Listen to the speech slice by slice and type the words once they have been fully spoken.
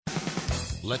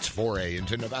Let's foray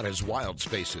into Nevada's wild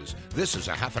spaces. This is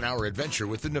a half-an-hour adventure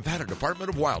with the Nevada Department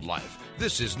of Wildlife.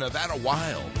 This is Nevada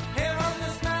Wild. Here on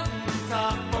this mountain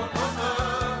top,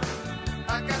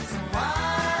 I got some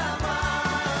wild,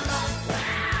 wild life.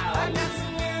 Wow. I got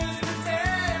some news to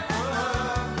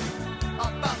tell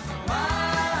about some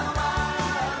wild,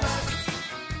 wild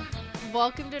life.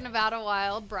 Welcome to Nevada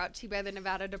Wild, brought to you by the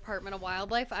Nevada Department of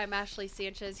Wildlife. I'm Ashley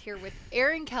Sanchez here with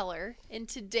Aaron Keller, and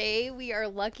today we are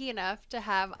lucky enough to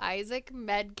have Isaac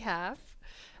Medcalf.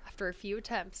 After a few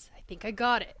attempts, I think I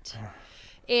got it.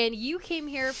 And you came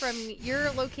here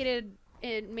you're located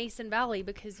in Mason Valley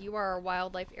because you are our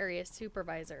wildlife area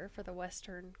supervisor for the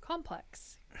Western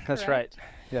Complex. That's correct? right.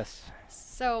 Yes.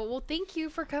 So, well, thank you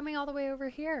for coming all the way over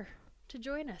here to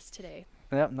join us today.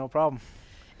 Yep, no problem.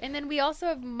 And then we also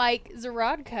have Mike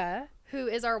Zarodka, who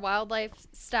is our wildlife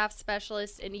staff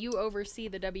specialist, and you oversee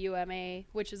the WMA,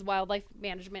 which is Wildlife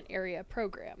Management Area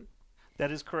Program.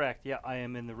 That is correct. Yeah, I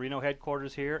am in the Reno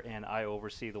headquarters here, and I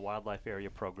oversee the Wildlife Area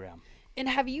Program. And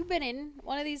have you been in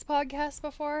one of these podcasts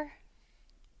before?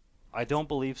 I don't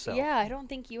believe so. Yeah, I don't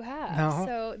think you have. No.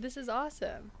 So this is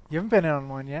awesome. You haven't been on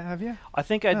one yet, have you? I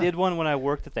think I did one when I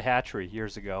worked at the hatchery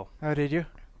years ago. Oh, did you?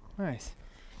 Nice.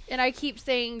 And I keep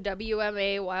saying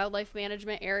WMA, Wildlife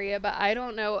Management Area, but I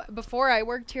don't know. Before I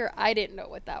worked here, I didn't know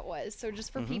what that was. So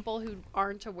just for people who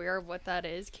aren't aware of what that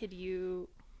is, could you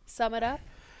sum it up?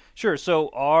 Sure. So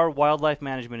our wildlife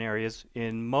management areas,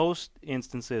 in most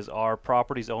instances, are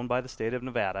properties owned by the state of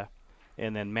Nevada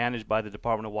and then managed by the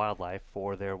Department of Wildlife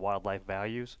for their wildlife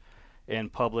values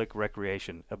and public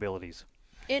recreation abilities.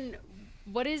 And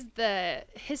what is the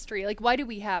history? Like, why do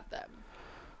we have them?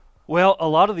 Well, a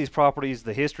lot of these properties,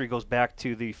 the history goes back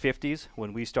to the 50s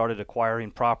when we started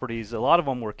acquiring properties. A lot of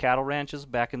them were cattle ranches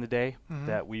back in the day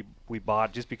that we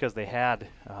bought just because they had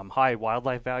high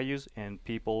wildlife values and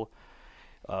people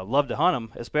loved to hunt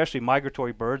them, especially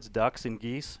migratory birds, ducks, and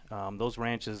geese. Those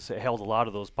ranches held a lot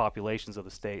of those populations of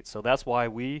the state. So that's why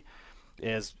we,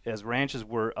 as ranches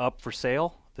were up for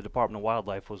sale, the Department of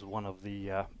Wildlife was one of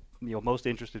the most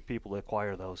interested people to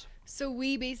acquire those. So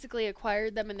we basically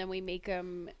acquired them and then we make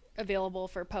them available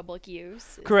for public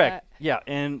use. Is Correct. Yeah,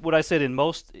 and what I said, in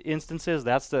most instances,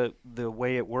 that's the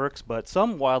way it works. But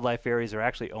some wildlife areas are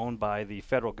actually owned by the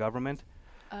federal government.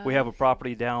 We have a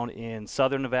property down in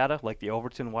southern Nevada, like the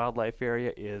Overton Wildlife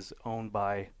Area is owned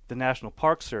by the National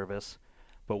Park Service,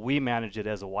 but we manage it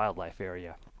as a wildlife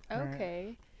area.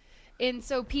 Okay. And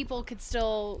so people could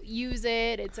still use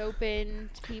it. It's open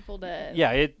to people to...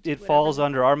 Yeah, it whatever. falls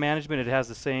under our management. It has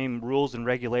the same rules and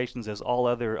regulations as all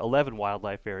other 11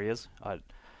 wildlife areas.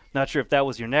 Not sure if that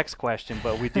was your next question,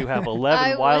 but we do have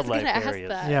 11 wildlife I was areas.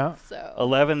 gonna ask that. Yeah. So.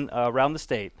 11 around the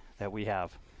state that we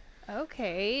have.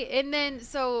 Okay. And then,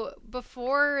 so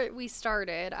before we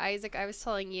started, Isaac, I was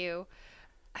telling you,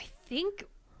 I think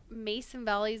Mason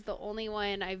Valley is the only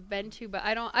one I've been to, but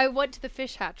I went to the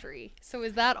fish hatchery. So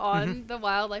is that on the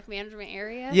wildlife management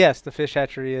area? Yes, the fish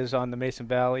hatchery is on the Mason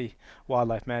Valley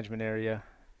Wildlife Management Area.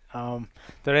 The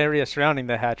area surrounding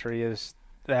the hatchery is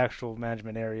the actual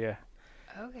management area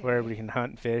Okay. where everybody can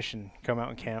hunt and fish and come out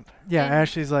and camp. Yeah, And-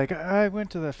 Ashley's like, I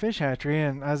went to the fish hatchery,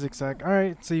 and Isaac's like, all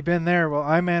right, so you've been there. Well,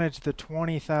 I manage the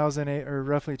 20,000 or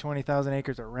roughly 20,000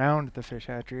 acres around the fish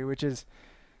hatchery,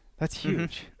 that's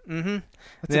huge. Mm-hmm.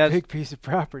 That's Yeah, a big piece of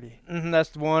property. That's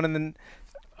the one, and then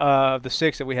the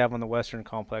 6 that we have on the Western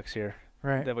Complex here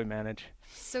Right. that we manage.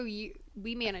 So we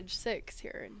manage 6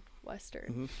 here in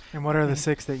Western. And what are the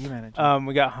 6 that you manage?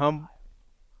 We got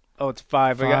Oh, it's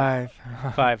 5. We got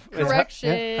 5.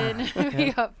 Correction.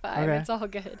 We got 5. Okay. It's all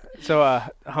good. So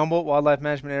Humboldt Wildlife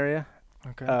Management Area.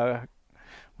 Okay.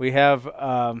 We have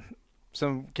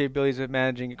some capabilities of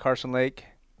managing Carson Lake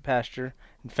pasture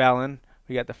and Fallon.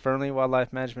 We got the Fernley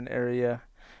Wildlife Management Area,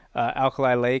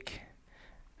 Alkali Lake,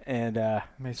 and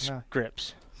Mason Valley.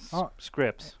 Scripps. Oh,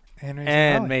 Scripps. and Mason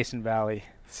And Valley. Mason Valley.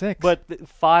 6. But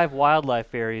 5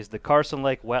 wildlife areas. The Carson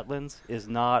Lake Wetlands is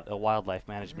not a wildlife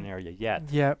management area yet.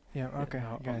 Yep. Okay.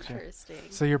 Gotcha. Interesting.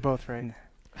 So you're both right.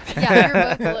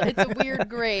 Yeah, you're both. It's a weird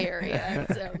gray area,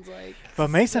 it sounds like. But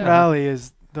Mason So- Valley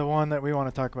is the one that we want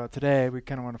to talk about today. We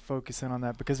kind of want to focus in on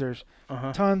that because there's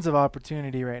tons of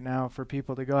opportunity right now for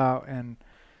people to go out and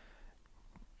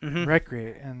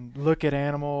recreate and look at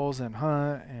animals and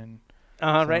hunt and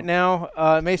Right now,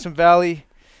 Mason Valley,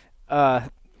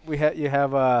 you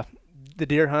have the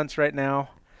deer hunts right now.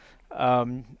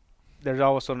 There's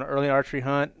also an early archery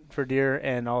hunt for deer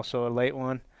and also a late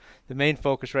one. The main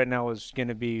focus right now is going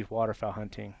to be waterfowl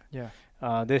hunting. Yeah.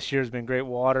 This year's been great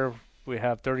water. We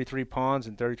have 33 ponds,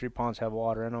 and 33 ponds have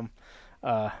water in them.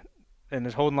 And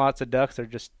there's holding lots of ducks. They're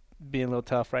just being a little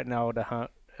tough right now to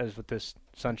hunt as with this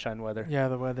sunshine weather. Yeah,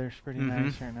 the weather's pretty Mhm.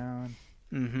 nice right now. And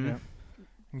Mm-hmm. Yep.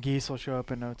 geese will show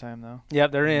up in no time, though.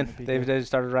 Yep, they're in. That'd be They've good. they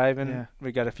started arriving. Yeah.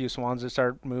 We got a few swans that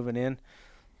start moving in,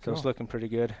 so it's Cool. looking pretty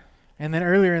good. And then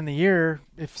earlier in the year,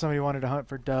 if somebody wanted to hunt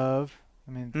for dove,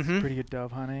 I mean, it's Mhm. pretty good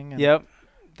dove hunting. And Yep,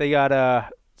 they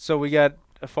got so we got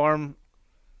a farm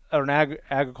or an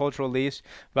agricultural lease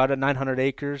about 900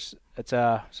 acres. It's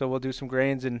so we'll do some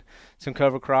grains and some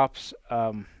cover crops.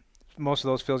 Most of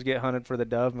those fields get hunted for the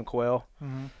dove and quail.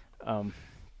 Mhm. Um,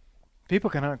 People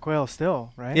can hunt quail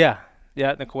still, right? yeah,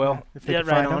 the quail. Yeah, if they Yeah, can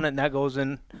right find on 'em. it, and that goes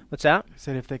in. What's that?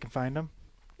 Said if they can find them.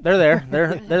 They're there.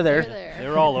 They're there.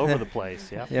 They're all over the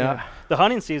place. Yeah. Yeah. The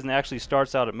hunting season actually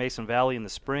starts out at Mason Valley in the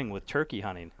spring with turkey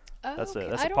hunting. Oh, That's okay.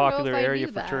 a I don't know popular if I area knew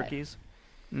for that. turkeys.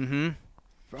 Mm-hmm.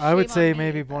 I would Shame on say me,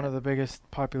 maybe one but- of the biggest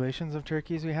populations of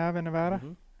turkeys we have in Nevada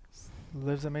Mhm.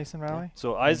 lives at Mason Valley.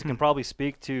 So Isaac can probably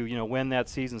speak to when that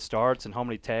season starts and how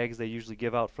many tags they usually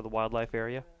give out for the wildlife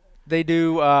area. They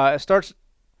do. It starts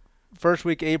first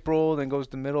week April, then goes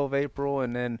to middle of April,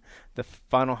 and then the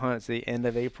final hunt's the end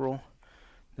of April.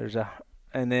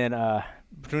 And then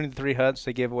between the 3 hunts,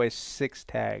 they give away 6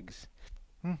 tags.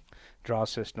 Hmm. Draw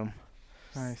system.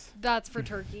 Nice. That's for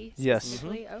turkey. Yes.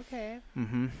 Specifically? Okay.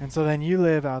 Mm-hmm. And so then you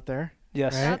live out there.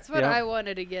 Yes. Right? That's what Yep. I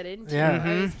wanted to get into. Yeah.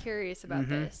 I was Mhm. curious about Mhm.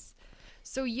 this.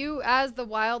 So you, as the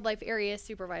wildlife area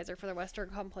supervisor for the Western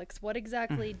Complex, what Mm.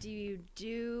 exactly do you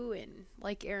do? And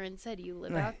like Aaron said, you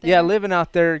live out there? Yeah, living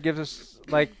out there gives us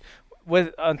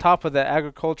with on top of the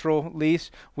agricultural lease,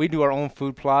 we do our own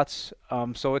food plots.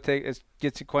 So it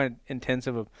gets quite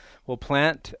intensive. We'll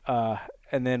plant,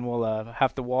 and then we'll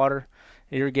have to water,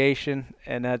 irrigation,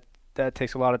 and that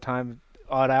takes a lot of time,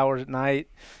 odd hours at night,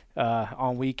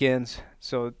 on weekends.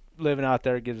 So living out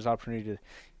there gives us opportunity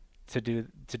to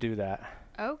do that.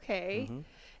 Okay. Mhm.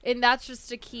 And that's just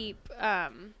to keep.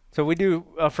 So we do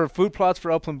for food plots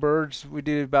for upland birds. We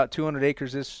do about 200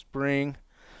 acres this spring.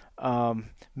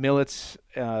 Millets,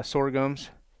 sorghums,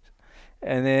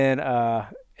 and then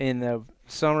in the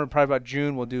summer, probably about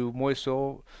June, we'll do moist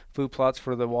soil food plots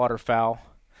for the waterfowl.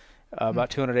 About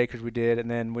 200 acres we did, and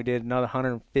then we did another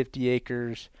 150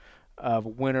 acres of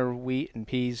winter wheat and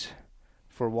peas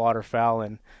for waterfowl,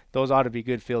 and those ought to be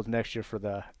good fields next year for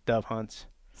the dove hunts.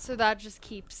 So that just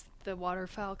keeps the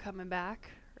waterfowl coming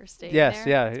back or staying Yes, there?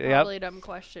 yeah, It's yep. probably a dumb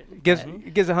question. It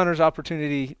gives the hunters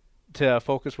opportunity to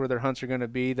focus where their hunts are going to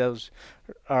be. Those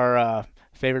are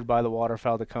favored by the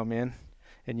waterfowl to come in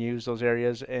and use those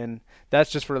areas, and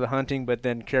that's just for the hunting, but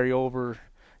then carry over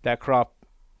that crop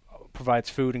provides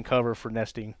food and cover for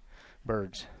nesting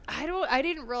birds. I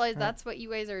didn't realize that's what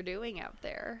you guys are doing out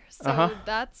there. So Uh-huh.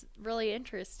 that's really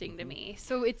interesting to me.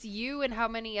 So it's you and how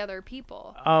many other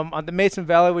people? On the Mason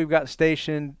Valley, we've got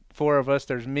stationed 4 of us.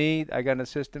 There's me, I got an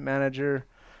assistant manager,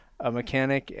 a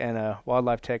mechanic, and a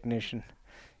wildlife technician.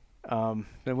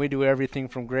 Then we do everything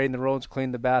from grading the roads,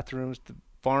 cleaning the bathrooms, to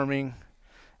farming,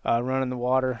 running the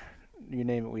water, you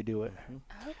name it, we do it.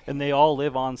 And they all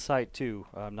live on site too,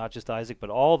 not just Isaac, but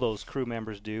all those crew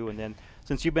members do. And then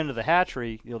since you've been to the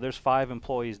hatchery, there's 5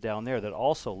 employees down there that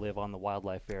also live on the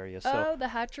wildlife area. So, Oh, the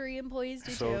hatchery employees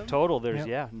do so too. total, there's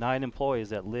Yep. 9 employees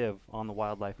that live on the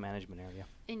wildlife management area.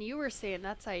 And you were saying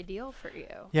that's ideal for you.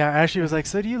 Yeah, Ashley was like,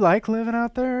 "So do you like living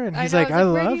out there?" And he's I know, like, I "I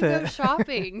was like, love where do you it." go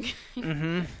shopping?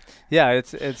 Mm-hmm. Yeah,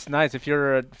 it's nice if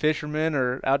you're a fisherman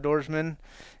or outdoorsman.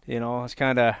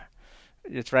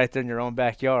 It's right there in your own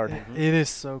backyard. It is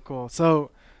so cool.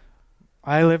 So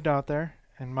I lived out there,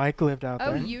 and Mike lived out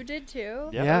Oh, there. you did too?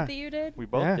 Yep. Yeah. Both of you did? We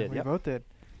both yeah, did. we Yep. both did.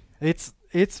 It's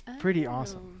pretty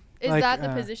awesome. Oh. Is Like, that the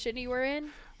position you were in?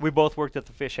 We both worked at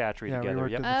the fish hatchery Yeah, we together.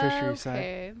 worked Yep. at the fishery side.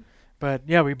 Okay. But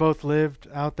yeah, we both lived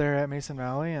out there at Mason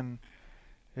Valley, and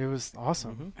it was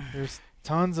awesome. Mhm. There's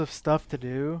tons of stuff to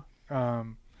do.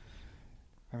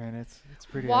 I mean, it's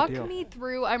pretty Walk ideal. me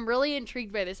through. I'm really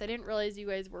intrigued by this. I didn't realize you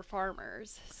guys were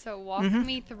farmers. So walk Mhm.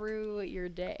 me through your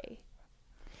day.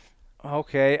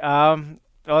 Okay.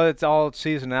 It's all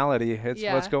seasonality. It's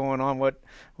Yeah. what's going on.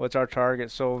 What's our target?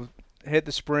 So hit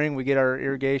the spring, we get our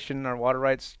irrigation, our water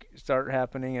rights start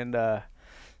happening, and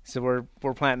so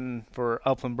we're planting for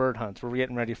upland bird hunts. We're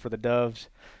getting ready for the doves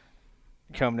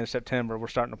coming in September. We're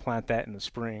starting to plant that in the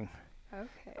spring.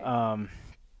 Okay.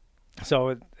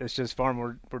 So it's just farm.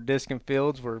 We're disking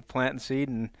fields. We're planting seed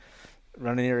and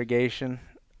running irrigation.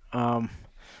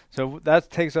 So that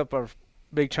takes up a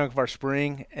big chunk of our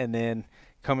spring, and then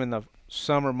come in the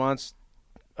summer months,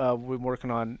 we're working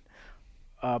on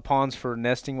ponds for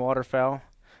nesting waterfowl.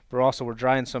 But also we're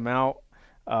drying some out,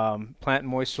 planting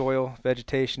moist soil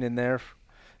vegetation in there.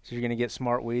 So you're going to get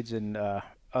smart weeds and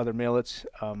other millets,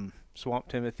 swamp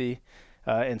timothy,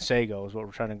 and sago is what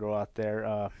we're trying to grow out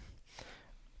there.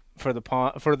 for the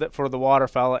pond for the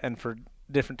waterfowl and for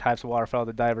different types of waterfowl,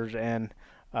 the divers and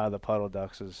the puddle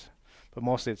ducks but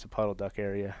mostly it's a puddle duck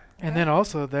area. And then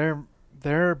also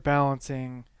they're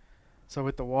balancing. So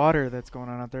with the water that's going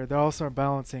on out there, they're also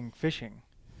balancing fishing.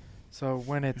 So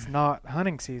when it's not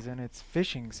hunting season, it's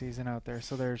fishing season out there.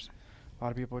 So there's a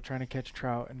lot of people trying to catch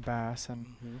trout and bass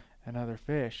and other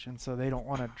fish, and so they don't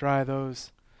want to dry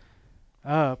those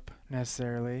up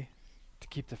necessarily to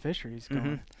keep the fisheries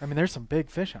going. I mean, there's some big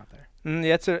fish out there.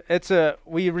 Yeah,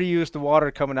 we reuse the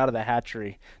water coming out of the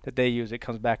hatchery that they use. It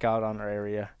comes back out on our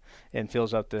area and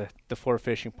fills up the 4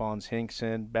 fishing ponds: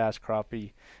 Hinkson, Bass,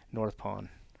 Crappie, North Pond.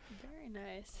 Very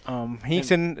nice.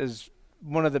 Hinkson is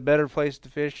one of the better places to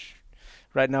fish.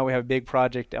 Right now we have a big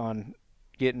project on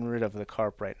getting rid of the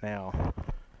carp right now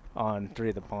on 3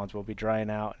 of the ponds. We'll be drying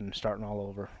out and starting all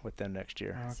over with them next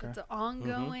year. So it's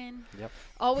ongoing. Yep.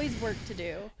 Always work to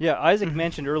do. Yeah, Isaac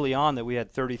mentioned early on that we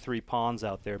had 33 ponds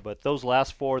out there, but those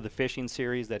last 4, the fishing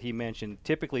series that he mentioned,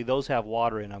 typically those have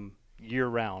water in them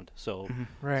year-round, so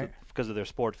Right. because of their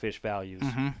sport fish values.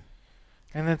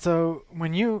 And then so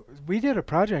we did a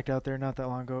project out there not that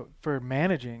long ago for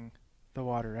managing the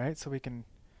water, right? So we can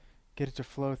get it to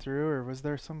flow through, or was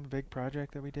there some big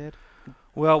project that we did?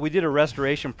 Well, we did a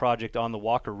restoration project on the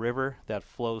Walker River that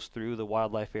flows through the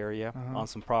wildlife area on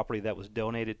some property that was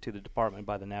donated to the department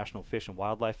by the National Fish and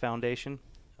Wildlife Foundation.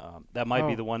 That might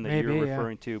be the one that you're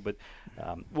referring to, but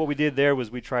what we did there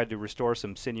was we tried to restore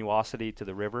some sinuosity to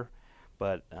the river.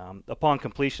 But upon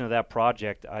completion of that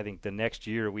project, I think the next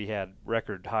year we had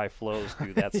record high flows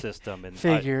through that system, and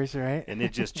right? And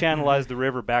it just channelized the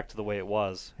river back to the way it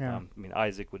was. Yeah. I mean,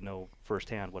 Isaac would know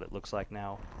firsthand what it looks like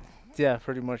now. Yeah,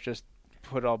 pretty much just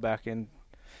put it all back in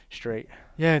straight.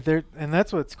 Yeah, and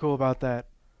that's what's cool about that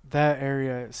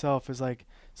area itself is like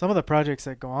some of the projects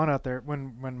that go on out there.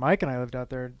 When Mike and I lived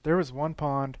out there, there was one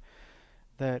pond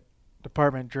that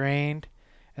department drained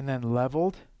and then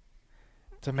leveled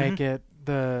to make it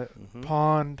the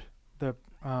pond.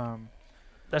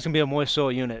 That's gonna be a moist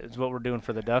soil unit. Is what we're doing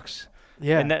for the ducks.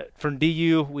 Yeah. And that from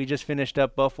DU, we just finished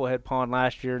up Buffalo Head Pond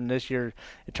last year, and this year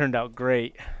it turned out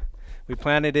great. We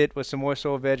planted it with some moist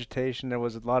soil vegetation. There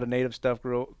was a lot of native stuff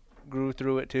grew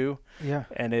through it too. Yeah.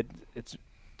 And it's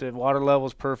the water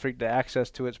level's perfect. The access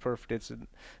to it's perfect. It's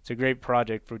a great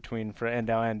project for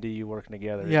NDOW and DU working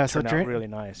together. Yeah. It turned out really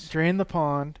nice. Drain the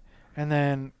pond and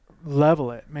then level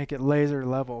it, make it laser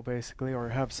level basically, or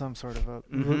have some sort of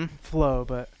a flow.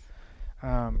 But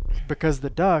because the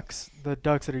ducks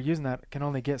that are using that can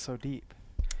only get so deep.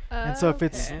 And so if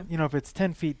it's if it's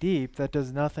 10 feet deep, that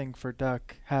does nothing for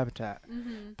duck habitat.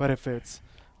 But if it's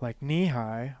like knee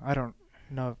high, I don't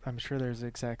know, I'm sure there's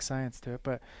exact science to it,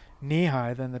 but knee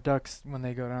high, then the ducks, when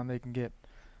they go down, they can get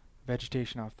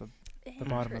vegetation off the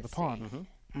bottom of the pond.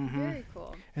 Very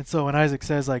cool. And so when Isaac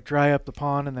says like dry up the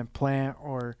pond and then plant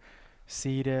or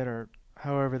seed it or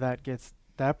however that gets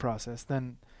that process,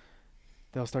 then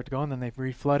they'll start to go and then they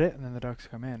reflood it and then the ducks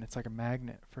come in. It's like a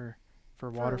magnet for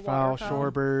waterfowl,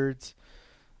 shorebirds,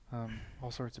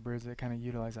 all sorts of birds that kind of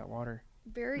utilize that water.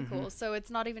 Very cool. So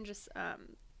it's not even just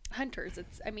hunters.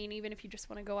 Even if you just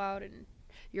want to go out and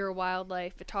you're a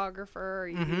wildlife photographer or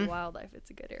you do wildlife, it's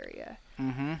a good area.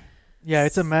 Yeah,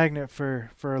 it's a magnet for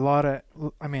a lot of,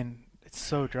 it's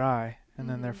so dry and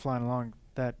then they're flying along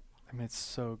that, it's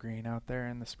so green out there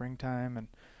in the springtime and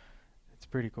it's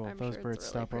pretty cool. Those birds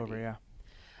stop over, yeah.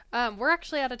 We're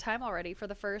actually out of time already for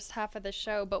the first half of the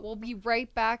show, but we'll be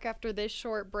right back after this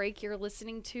short break. You're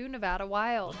listening to Nevada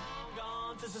Wild.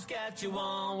 Gone to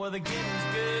Saskatchewan, where the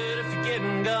getting's good. If you're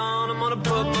getting gone, I'm gonna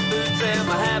put my boots and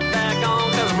my hat back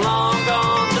on, 'cause I'm long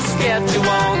gone to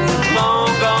Saskatchewan.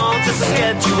 Long gone to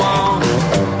Saskatchewan.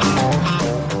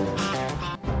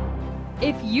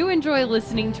 If you enjoy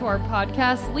listening to our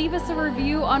podcast, leave us a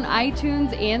review on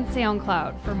iTunes and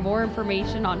SoundCloud. For more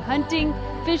information on hunting,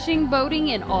 fishing, boating,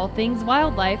 and all things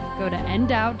wildlife, go to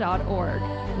ndow.org.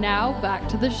 Now, back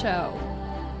to the show.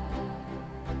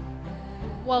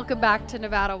 Welcome back to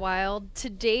Nevada Wild.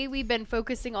 Today, we've been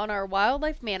focusing on our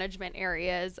wildlife management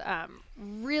areas,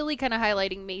 really kind of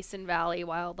highlighting Mason Valley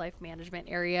Wildlife Management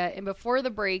Area. And before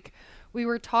the break, we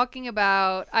were talking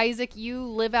about, Isaac, you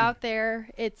live out there.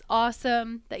 It's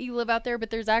awesome that you live out there, but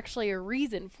there's actually a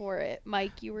reason for it.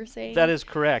 Mike, you were saying? That is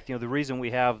correct. The reason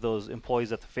we have those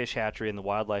employees at the fish hatchery and the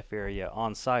wildlife area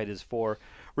on site is for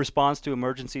response to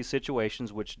emergency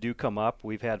situations which do come up.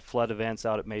 We've had flood events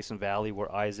out at Mason Valley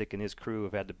where Isaac and his crew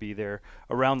have had to be there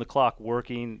around the clock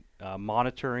working,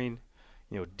 monitoring,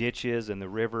 ditches and the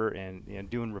river and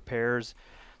doing repairs.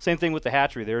 Same thing with the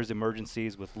hatchery. There's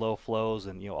emergencies with low flows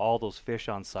and all those fish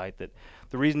on site. That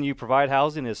the reason you provide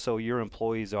housing is so your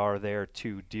employees are there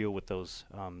to deal with those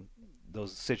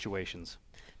situations.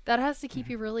 That has to keep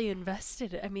you really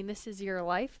invested. I mean, this is your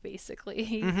life,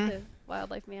 basically, the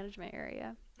wildlife management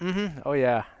area. Oh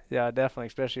yeah, definitely.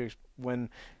 Especially when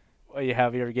you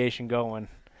have irrigation going.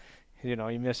 You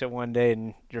miss it one day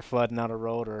and you're flooding out a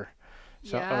road or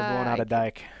blowing out a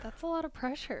dike. That's a lot of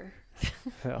pressure.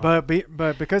 So. But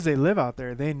because they live out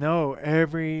there, they know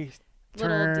every Little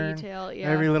turn, detail,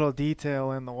 every little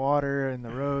detail in the water and the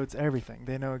roads, everything.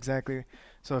 They know exactly.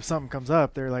 So if something comes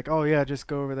up, they're like, "Oh yeah, just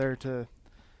go over there to,"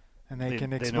 and they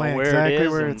can explain exactly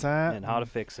where it's at and how to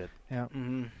fix it. Yeah.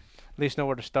 At least know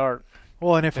where to start.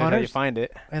 Well, and if How you hunters find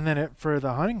it. And then for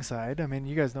the hunting side, I mean,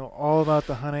 you guys know all about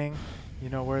the hunting. You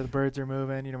know where the birds are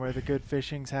moving. You know where the good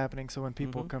fishing's happening. So when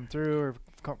people come through or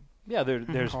Yeah,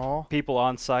 there's people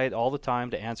on site all the time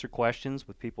to answer questions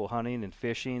with people hunting and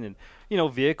fishing, and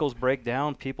vehicles break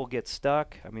down, people get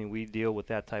stuck. I mean, we deal with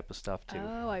that type of stuff too.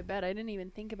 Oh, I bet. I didn't even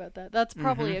think about that. That's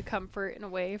probably a comfort in a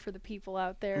way for the people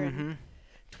out there. And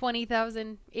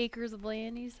 20,000 acres of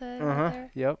land, you said, out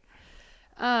there? Yep.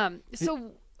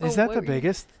 So is that the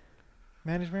biggest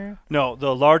management area? No,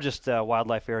 the largest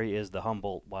wildlife area is the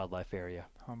Humboldt Wildlife Area,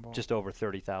 just over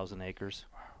 30,000 acres.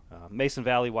 Mason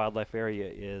Valley Wildlife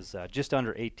Area is just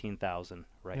under 18,000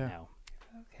 right now.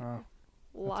 Okay. Wow.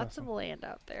 Lots awesome. of land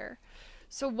out there.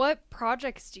 So what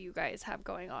projects do you guys have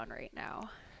going on right now?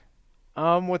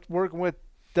 With working with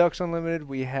Ducks Unlimited,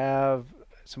 we have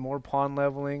some more pond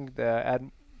leveling that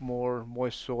add more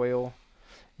moist soil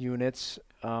units.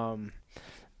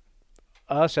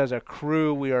 Us as a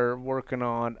crew, we are working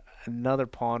on another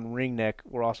pond, Ringneck.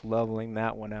 We're also leveling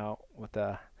that one out with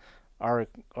our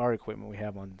equipment we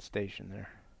have on the station there.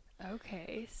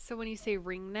 Okay. So when you say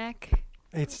ringneck,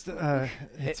 It's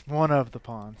one of the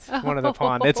ponds. One of the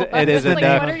ponds. It I is was a like,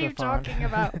 duck. What are you talking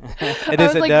about? It I is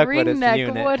was a like, duck, but it's the ringneck,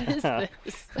 unit. what is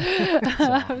this?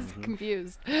 I was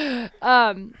confused.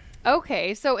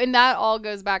 Okay, so and that all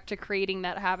goes back to creating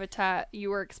that habitat.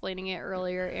 You were explaining it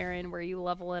earlier, Aaron, where you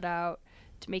level it out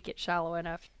to make it shallow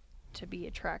enough to be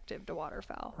attractive to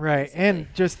waterfowl. Right, basically. and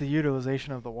just the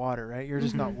utilization of the water, right? You're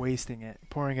just not wasting it,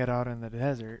 pouring it out in the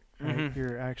desert. Right?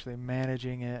 You're actually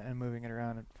managing it and moving it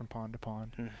around from pond to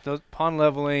pond. Those pond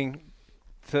leveling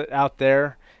out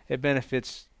there, it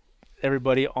benefits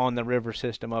everybody on the river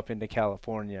system up into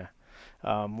California.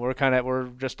 We're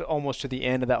just almost to the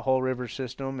end of that whole river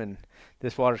system, and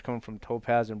this water's coming from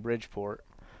Topaz and Bridgeport.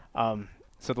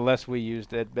 So the less we use,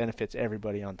 that benefits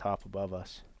everybody on top above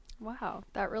us. Wow,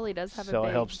 that really does have a So big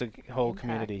it helps the whole impact.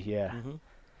 community, yeah.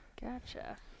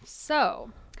 Gotcha.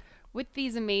 So, with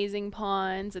these amazing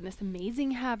ponds and this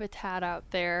amazing habitat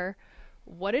out there,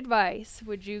 what advice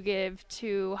would you give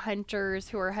to hunters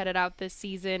who are headed out this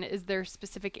season? Is there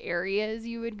specific areas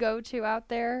you would go to out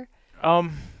there?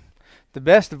 The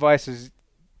best advice is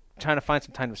trying to find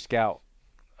some time to scout.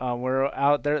 We're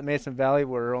out there at Mason Valley.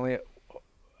 We're only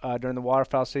during the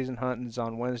waterfowl season, hunting's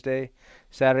on Wednesday,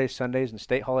 Saturdays, Sundays, and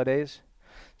state holidays.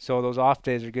 So those off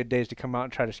days are good days to come out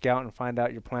and try to scout and find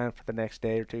out your plan for the next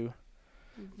day or two.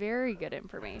 Very good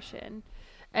information.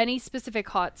 Any specific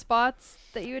hot spots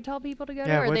that you would tell people to go to,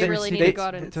 Yeah, or what they they really see- need to go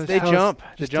out and They Tell scout? us-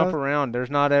 They just jump tell- around. There's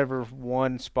not ever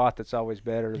one spot that's always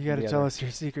better. You got to than the tell other. us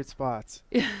your secret spots.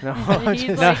 No, He's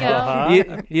just-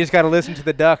 like, you just got to listen to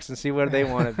the ducks and see where they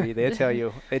want to be. They tell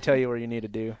you where you need to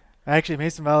do. Actually,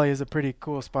 Mason Valley is a pretty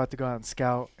cool spot to go out and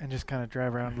scout and just kind of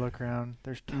drive around, look around.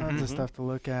 There's tons of stuff to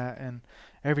look at, and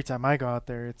every time I go out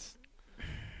there,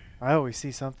 I always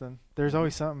see something. There's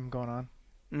always something going on.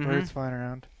 Birds flying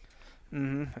around.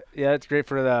 Yeah, it's great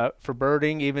for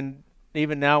birding. Even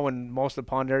now, when most of the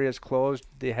pond area is closed,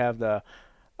 they have the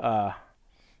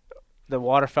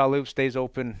waterfowl loop stays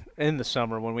open in the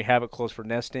summer when we have it closed for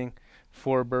nesting,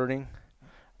 for birding.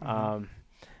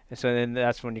 And so then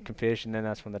that's when you can fish, and then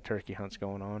that's when the turkey hunt's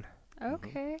going on.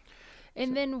 Okay.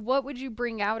 And then what would you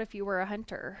bring out if you were a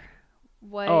hunter?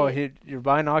 What? Oh, your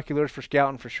binoculars for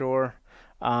scouting for sure.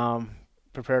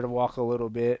 Prepare to walk a little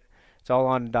bit. It's all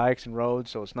on dikes and roads,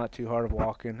 so it's not too hard of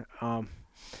walking.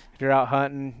 If you're out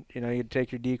hunting, you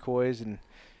take your decoys, and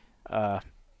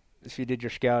if you did your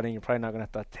scouting, you're probably not going to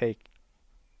have to take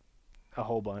a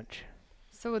whole bunch.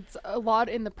 So it's a lot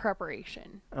in the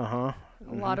preparation. A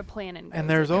lot of planning. And goes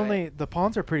there's into only it. the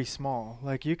ponds are pretty small.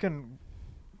 Like you can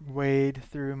wade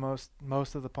through most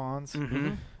of the ponds.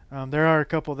 There are a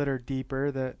couple that are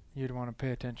deeper that you'd want to pay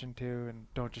attention to, and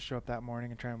don't just show up that morning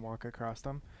and try and walk across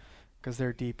them, because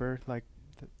they're deeper. Like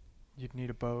you'd need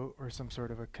a boat or some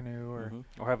sort of a canoe or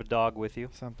or have a dog with you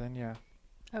something. Yeah.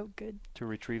 Oh, good. to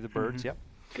retrieve the birds. Yep.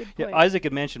 Good Yeah, point. Isaac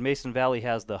had mentioned Mason Valley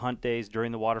has the hunt days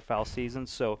during the waterfowl season.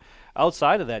 So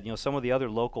outside of that, some of the other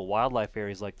local wildlife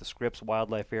areas like the Scripps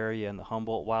Wildlife Area and the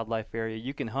Humboldt Wildlife Area,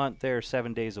 you can hunt there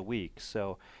 7 days a week.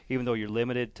 So even though you're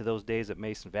limited to those days at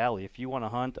Mason Valley, if you want to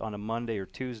hunt on a Monday or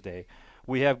Tuesday,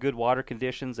 we have good water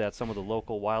conditions at some of the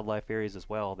local wildlife areas as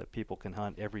well that people can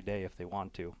hunt every day if they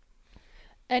want to.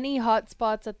 Any hot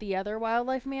spots at the other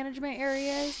wildlife management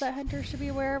areas that hunters should be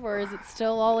aware of, or is it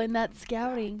still all in that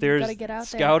scouting? You gotta get out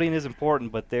there. Scouting is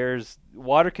important, but there's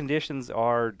water conditions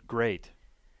are great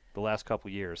the last couple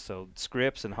of years. So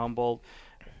Scripps and Humboldt,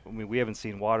 we haven't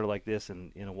seen water like this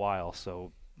in a while.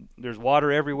 So there's water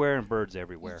everywhere and birds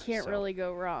everywhere. You can't really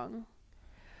go wrong.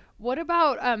 What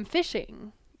about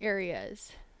fishing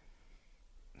areas?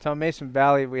 So in Mason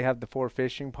Valley, we have the 4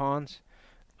 fishing ponds.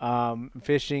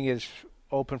 Fishing is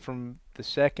open from the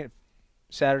second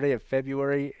Saturday of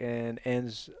February and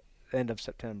ends end of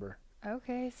September.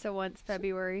 Okay, so once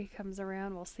February comes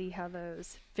around, we'll see how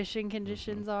those fishing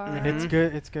conditions are. And it's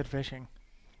good. It's good fishing.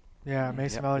 Yeah,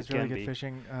 Mason Yep, Valley's it really can good be.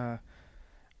 fishing.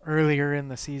 Earlier in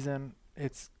the season,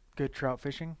 it's good trout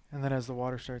fishing, and then as the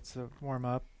water starts to warm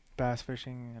up, bass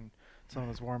fishing and some of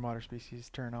those warm water species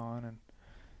turn on, and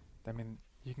I mean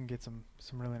you can get some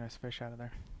really nice fish out of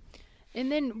there. And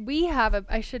then we have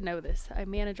I should know this, I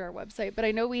manage our website, but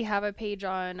I know we have a page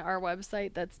on our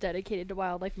website that's dedicated to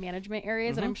wildlife management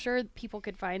areas, and I'm sure people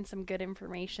could find some good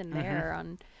information there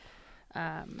on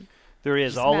There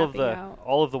is just all of mapping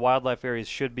out. the wildlife areas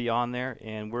should be on there,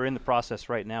 and we're in the process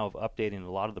right now of updating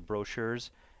a lot of the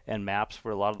brochures and maps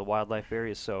for a lot of the wildlife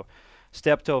areas. So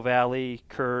Steptoe Valley,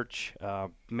 Kirch,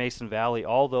 Mason Valley,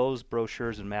 all those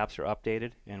brochures and maps are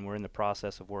updated, and we're in the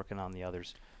process of working on the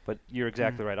others. But you're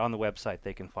exactly right. On the website,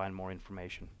 they can find more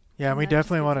information. Yeah, and we that just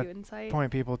definitely gives want you to insight.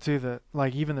 point people to the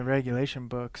even the regulation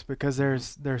books, because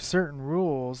there's certain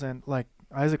rules, and like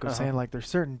Isaac was saying, like there's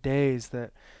certain days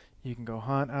that you can go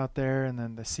hunt out there, and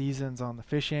then the seasons on the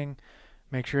fishing.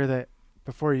 Make sure that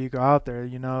before you go out there,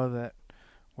 you know that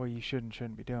what you should and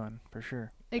shouldn't be doing for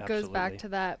sure. It goes back Absolutely. to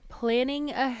that planning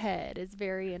ahead is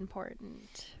very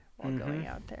important while going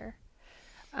out there.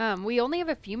 We only have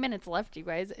a few minutes left, you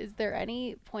guys. Is there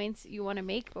any points you want to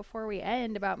make before we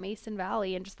end about Mason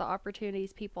Valley and just the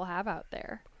opportunities people have out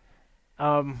there?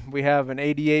 We have an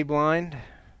ADA blind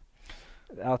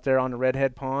out there on the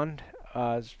Redhead Pond.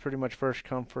 It's pretty much first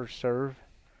come, first serve.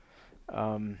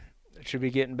 It should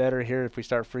be getting better here. If we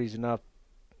start freezing up,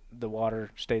 the water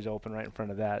stays open right in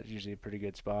front of that. It's usually a pretty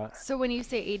good spot. So when you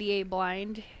say 88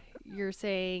 blind, you're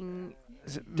saying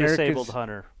Disabled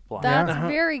hunter blind. that's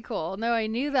very cool. No, I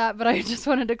knew that, but I just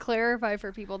wanted to clarify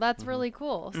for people. That's really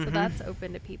cool. So that's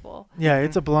open to people. Yeah,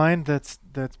 it's a blind that's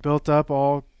built up,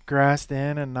 all grassed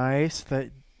in and nice, that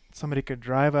somebody could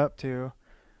drive up to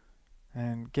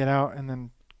and get out and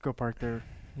then go park their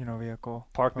vehicle.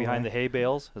 Park behind away. the hay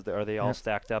bales. Are they all Yep.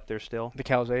 stacked up there still? The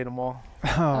cows ate them all.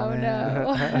 Oh,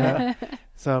 man. no.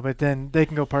 So, but then they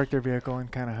can go park their vehicle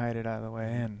and kind of hide it out of the way,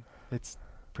 and it's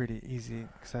pretty easy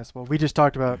accessible. We just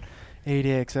talked about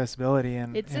ADA accessibility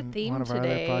in It's a in theme one of our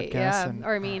today. other podcasts. Yeah. And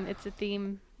Or I mean, it's a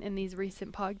theme in these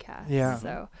recent podcasts. Yeah.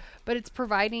 So, but it's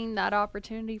providing that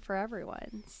opportunity for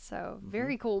everyone. So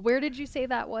very cool. Where did you say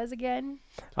that was again?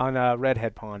 On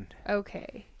Redhead Pond.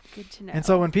 Okay. Good to know. and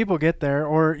so when people get there,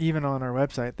 or even on our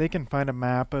website, they can find a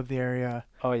map of the area.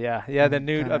 Oh yeah, yeah. The And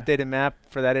new kinda- updated map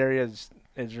for that area is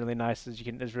really nice. As you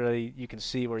can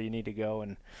see where you need to go,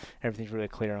 and everything's really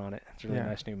clear on it. It's a really Yeah.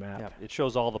 nice new map. Yeah, it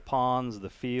shows all the ponds,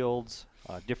 the fields,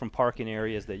 different parking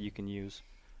areas that you can use.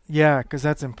 Yeah, because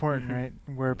that's important, right?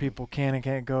 Where people can and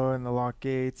can't go, and the lock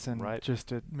gates, and Right. just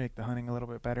to make the hunting a little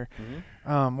bit better.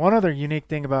 Mm-hmm. One other unique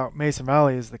thing about Mason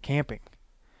Valley is the camping,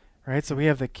 right? So we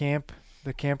have the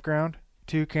campground,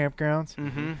 2 campgrounds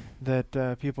Mm-hmm.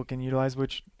 that people can utilize,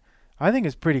 which I think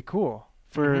is pretty cool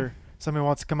for somebody who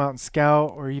wants to come out and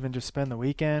scout, or even just spend the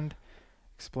weekend,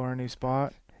 explore a new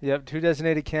spot. Yep, 2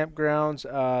 designated campgrounds.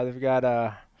 They've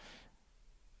got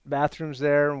bathrooms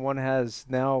there. One has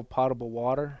now potable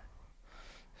water.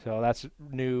 So that's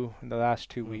new in the last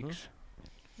 2 weeks.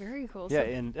 very cool. Yeah, So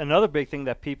and another big thing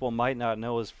that people might not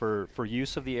know is for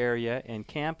use of the area and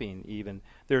camping even,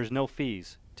 there's no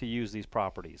fees to use these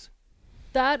properties.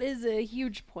 that is a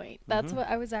huge point. That's what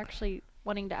I was actually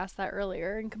wanting to ask that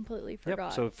earlier and completely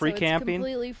forgot. so free it's camping.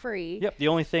 completely free. Yep, the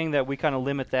only thing that we kind of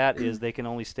limit that is they can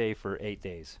only stay for 8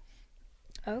 days.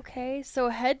 Okay, so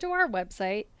head to our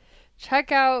website,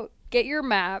 check out, get your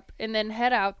map, and then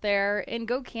head out there and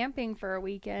go camping for a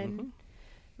weekend.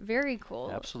 Very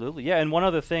cool. Absolutely. Yeah, and one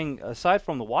other thing, aside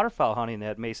from the waterfowl hunting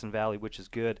at Mason Valley, which is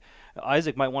good,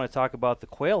 Isaac might want to talk about the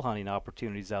quail hunting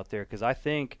opportunities out there, because I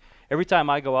think every time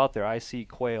I go out there, I see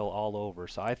quail all over.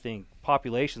 So I think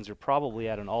populations are probably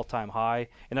at an all-time high,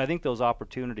 and I think those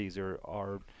opportunities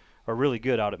are really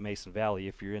good out at Mason Valley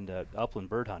if you're into upland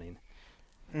bird hunting.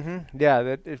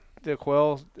 Yeah, if the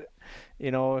quail,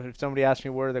 if somebody asks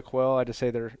me where are the quail, I just say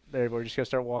they're there. We're just gonna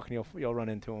start walking. You'll run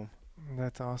into them.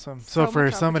 That's awesome. So So for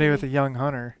much somebody with a opportunity. young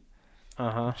hunter,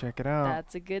 Uh-huh. check it out.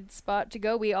 That's a good spot to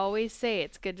go. We always say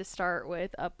it's good to start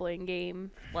with upland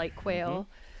game like quail.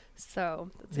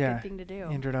 So that's a Yeah, good thing to do.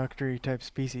 Introductory type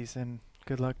species, and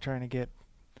good luck trying to get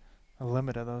a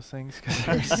limit of those things because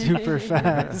they're super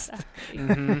fast.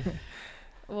 Mhm.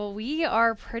 Well, we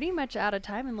are pretty much out of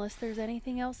time unless there's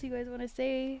anything else you guys want to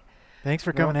say. Thanks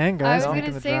for No. coming in, I guys. was making going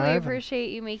to the say we drive and- appreciate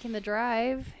you making the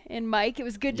drive. And Mike, it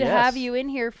was good to have Yes. you in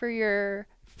here for your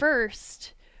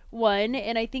first one.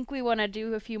 And I think we want to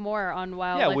do a few more on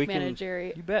wildlife we can-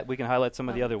 managerial. You bet. We can highlight some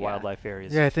of the other Yeah. wildlife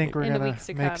areas. Yeah, I think we're In the gonna weeks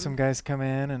to make come. some guys come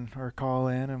in or call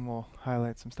in, and we'll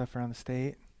highlight some stuff around the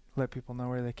state. Let people know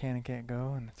where they can and can't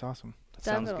go, and it's awesome. That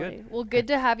sounds Definitely. good. Well, good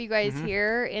to have you guys Mhm.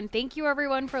 here. And thank you,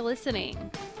 everyone, for listening.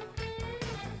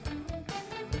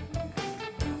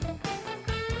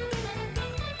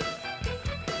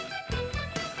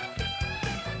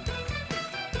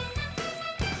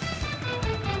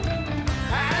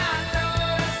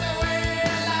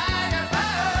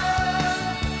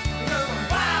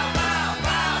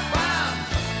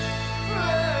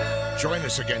 Join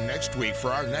us again next week for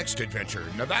our next adventure,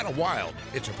 Nevada Wild.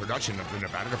 It's a production of the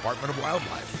Nevada Department of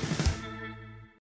Wildlife.